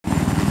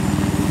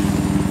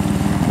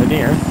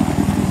here.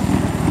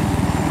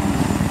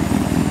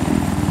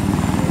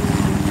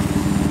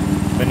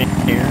 Been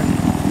here.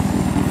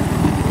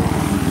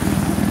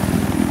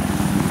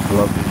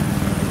 Love it.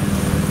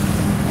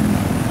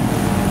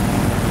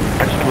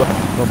 I just love it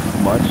so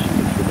much.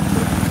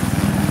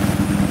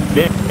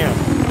 Damn.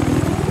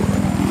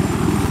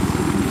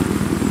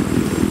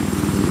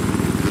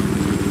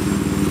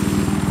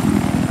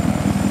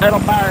 Metal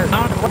fire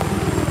on the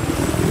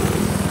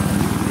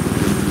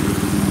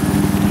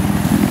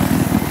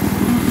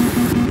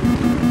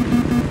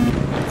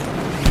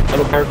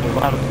little person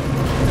about it.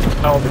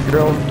 All the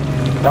girls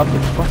got the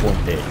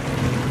fucking day.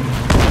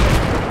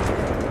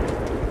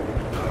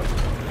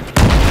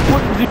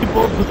 What is it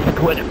supposed to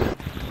square?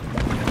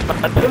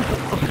 I'm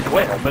supposed to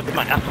square, but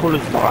my asshole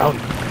is brown.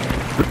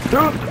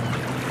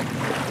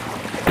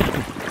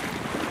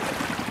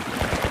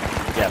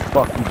 Yeah,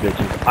 fuck you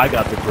bitches. I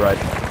got this right.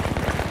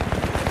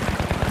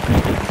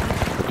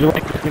 Would you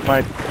like to see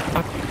my...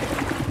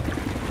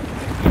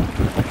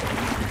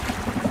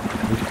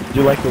 Would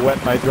you like to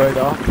wet my droid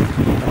off?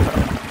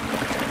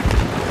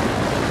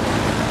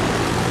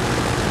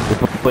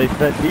 Replace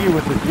that D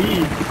with a D.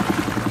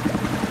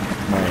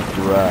 My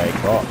dry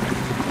cock.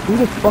 Who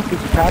the fuck is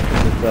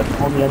capturing this that's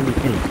on the enemy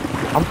team?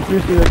 I'm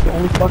seriously like the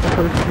only fucking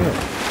person here.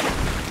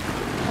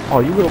 Oh,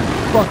 you little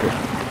fucker.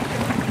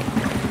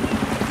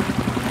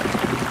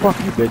 Fuck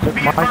you, bitch. That's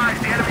my...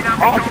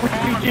 Oh, what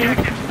you do?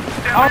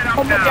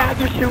 Oh my god,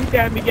 they're shooting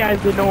at me, guys.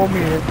 They know I'm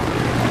here.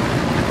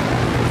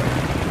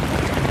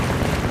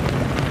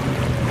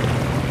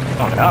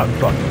 Oh, that was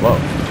fucking low.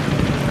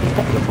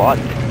 Fuck the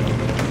body.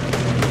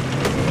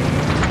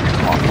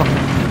 Oh,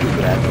 fucking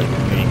stupid ass like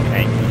main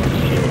tank piece of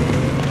shit.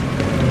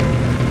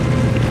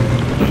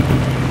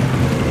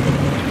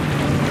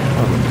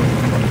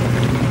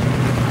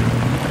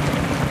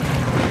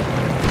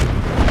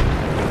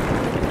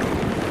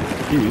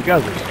 Dude, you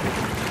guys are stupid.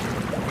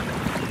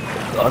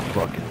 That's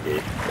fucking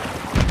gay.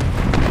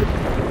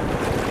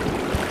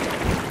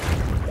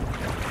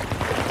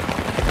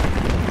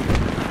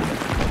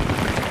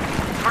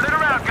 Turn it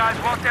around, guys.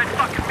 Want that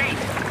fucking meat.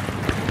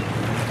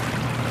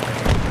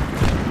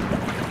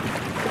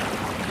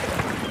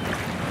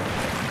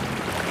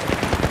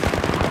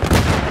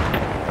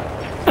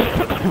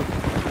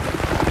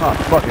 Oh,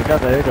 fuck, I got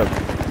the hiccup.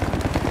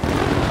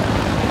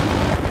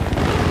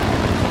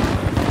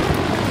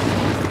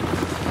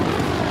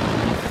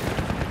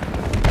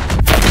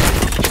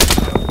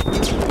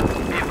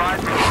 Be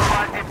advised,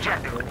 neutralize the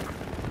objective.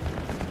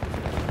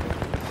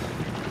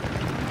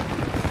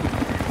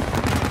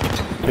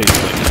 Tastes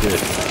like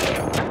shit.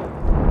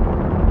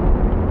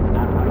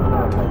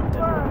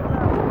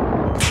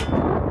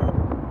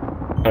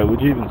 Hey,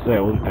 what'd you even say? I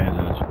wasn't paying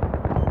attention.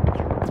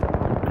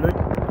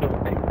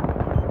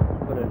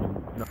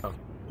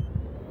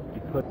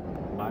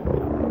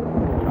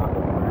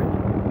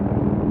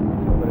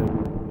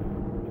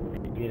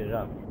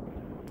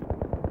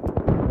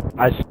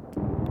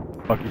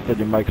 Fuck, you said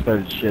your mic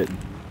started shitting.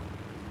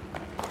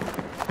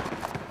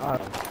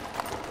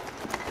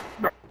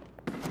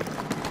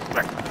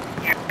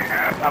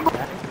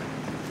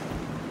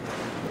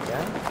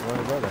 Yeah? You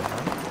wanna go there,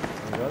 huh?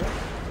 You wanna go there?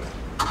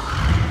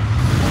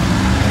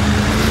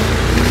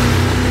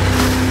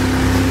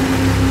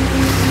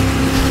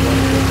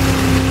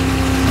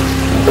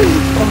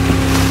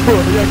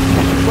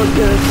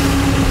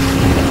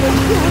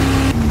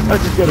 I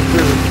just got a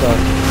feeling stuff.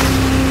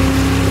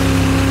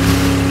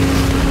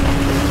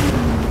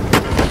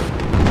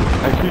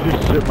 I actually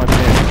just shit my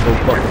pants so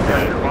fucking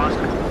bad.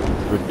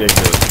 It's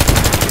ridiculous.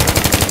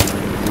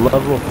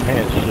 Level of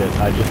pants shit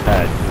I just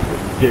had.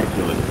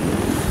 Ridiculous.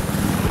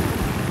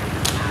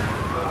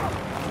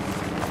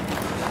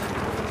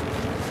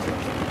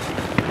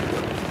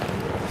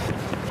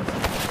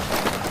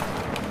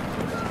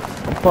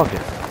 Fuck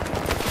it.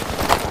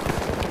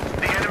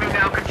 The enemy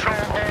now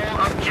control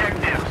all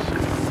objectives.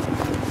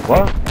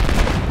 What?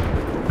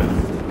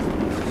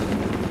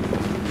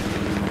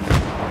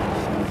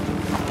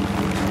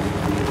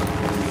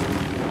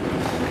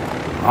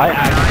 I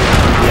actually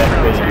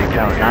deactivated your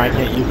account. Now I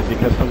can't use it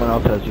because someone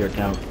else has your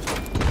account.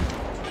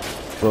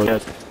 So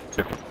yes,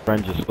 your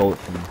friend just stole it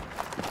from me.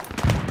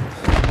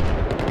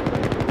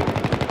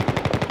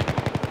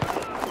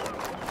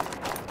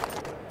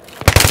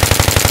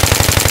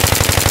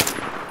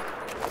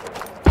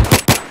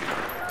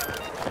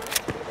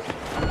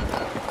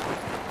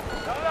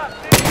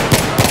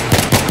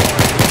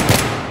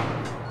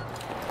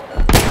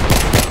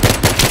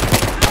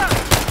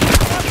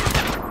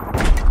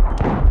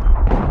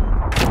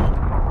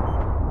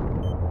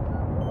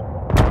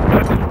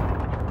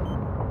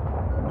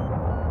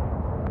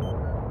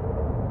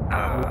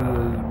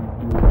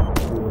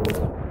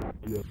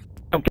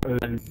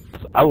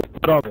 I will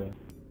put on the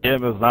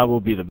cameras. I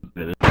will be the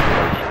best.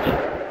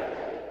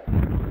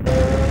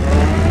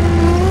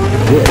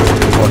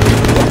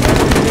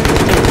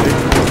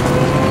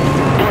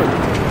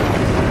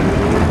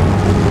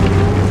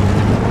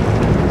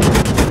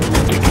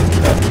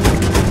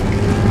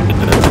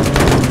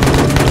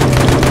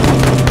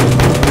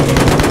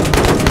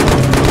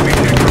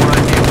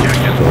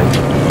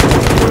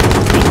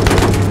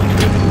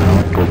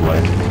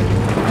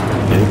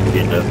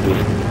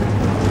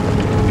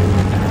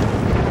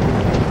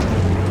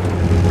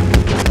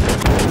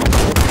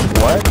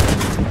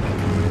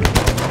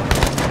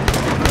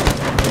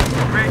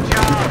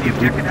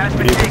 Objective has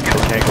been We taken.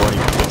 can't go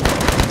anywhere.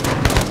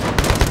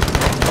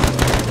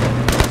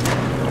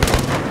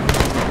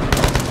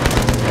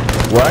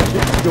 Well, actually,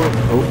 it's going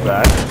so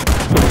fast.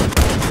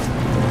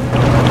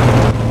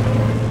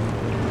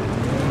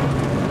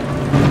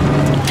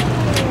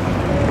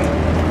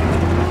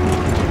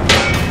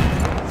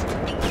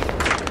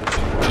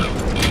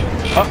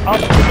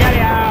 Get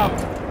out!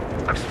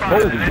 I've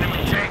spotted an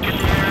enemy tank in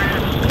the area.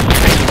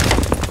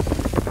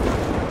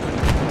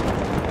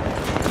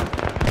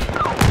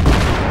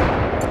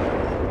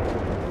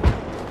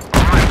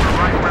 Alright, we're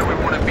right where we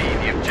want to be.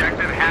 The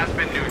objective has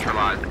been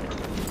neutralized.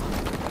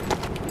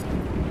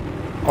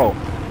 Oh.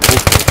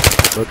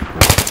 Look at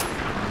this.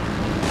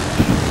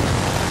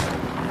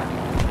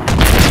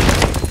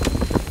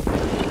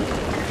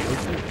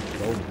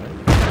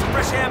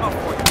 Fresh ammo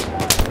for you.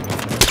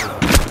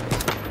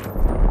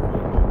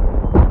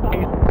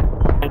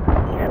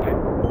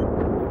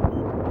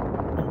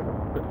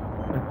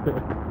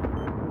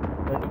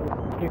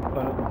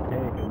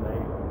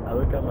 I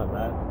look at my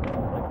lap.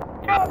 I'm like,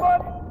 come on!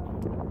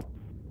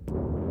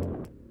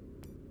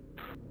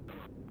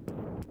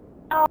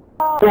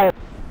 Whoa!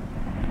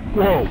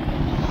 Whoa!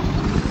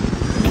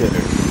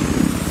 Kidder.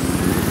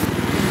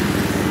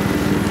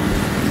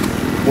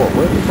 Whoa,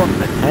 where's the fuck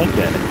that tank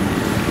at?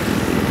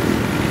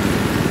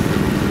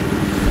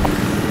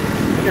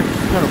 I guess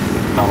it's kind of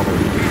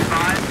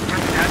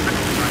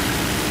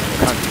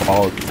kind of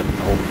followed the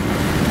whole.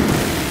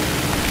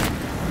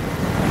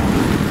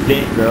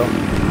 Dang, bro.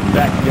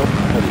 Back, yo.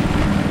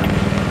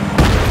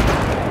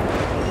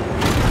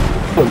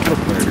 Oh,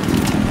 look, murder.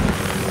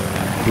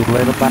 You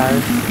later,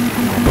 fires?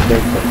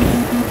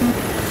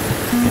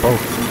 Oh.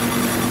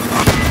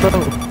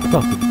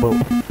 Fucking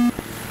boat.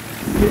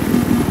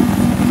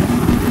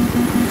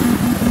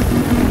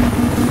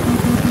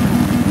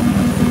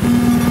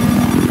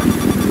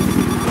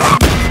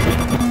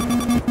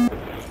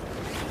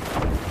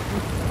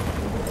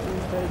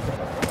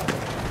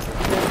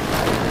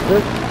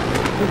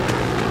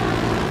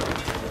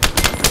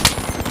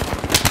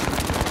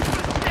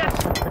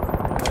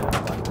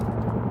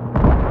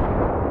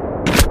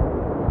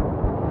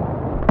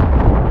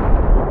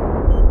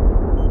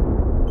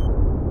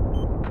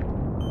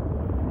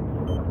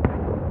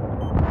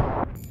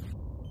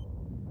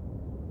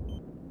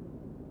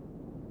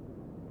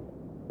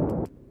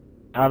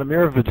 Out of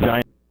mirror of a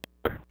giant.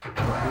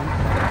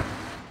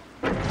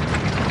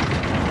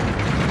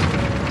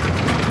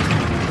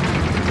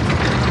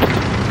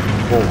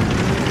 Oh.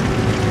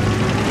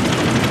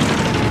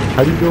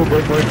 How do you go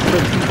break my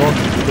foot? Oh.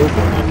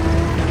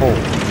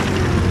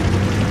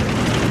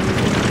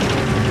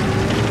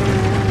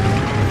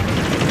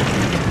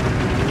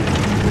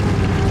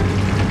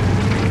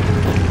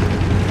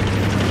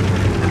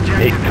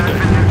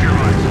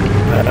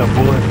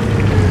 Boy.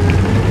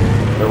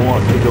 I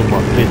want to go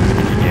my fist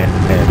again,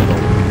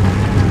 asshole.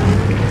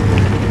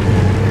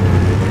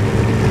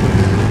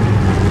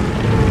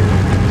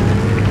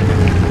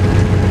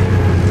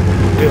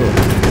 Dude.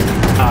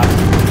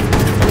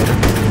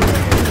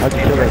 How'd you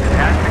kill that?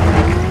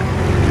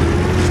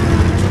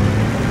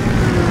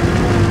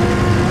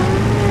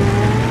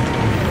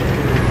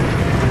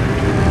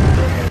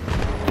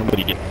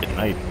 Somebody get the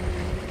knife.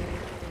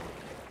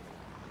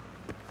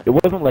 It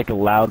wasn't like a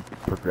loud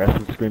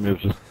progressive scream, it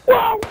was just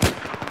wow!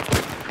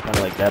 Kind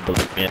of like that, but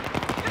like, man.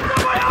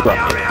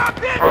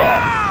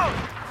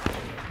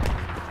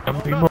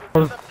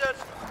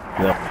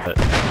 Yeah, but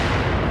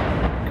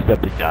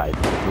except he died.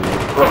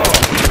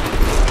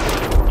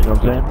 You know what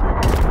I'm saying?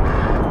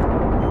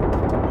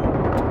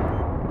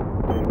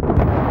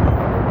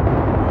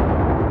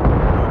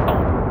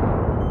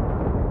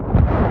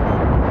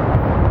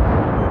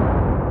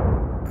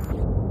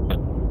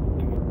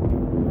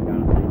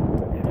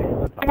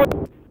 Oh my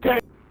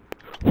god!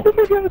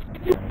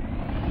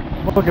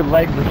 Fucking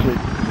legs and shit.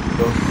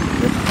 So,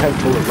 that head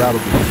bullet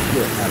rattled the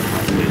shit out of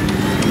my face.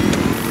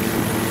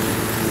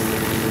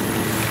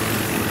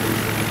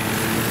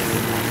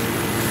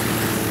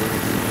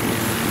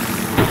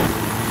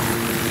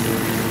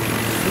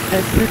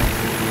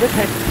 This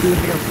heck is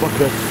gonna fuck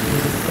up.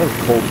 That was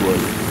cold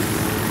blood.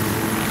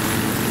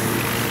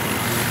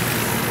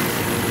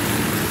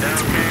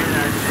 Okay,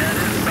 that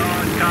is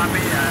solid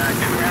copy.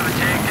 Do we have a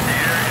tank in the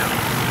area?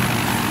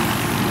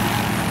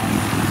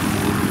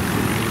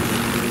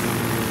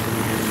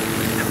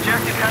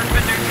 Objective has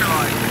been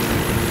neutralized.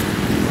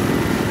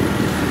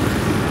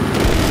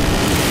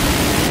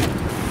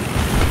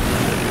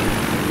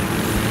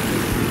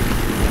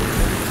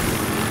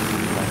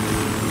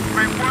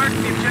 Great work,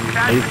 the objective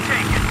has been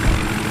taken.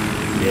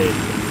 Yeah.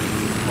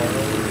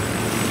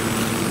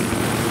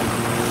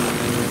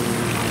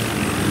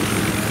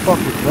 What the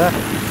fuck is that?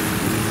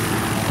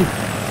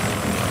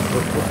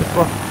 What the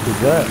fuck is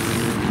that?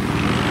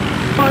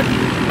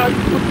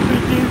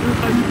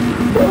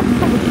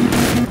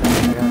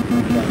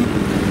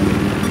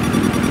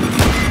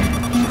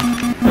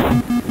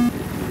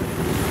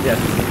 Yes.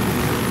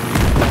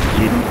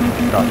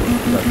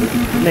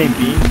 Name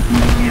Bean.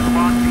 You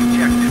lost the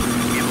objective.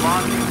 You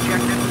lost the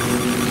objective.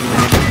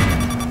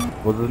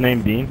 Was his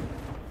name Bean?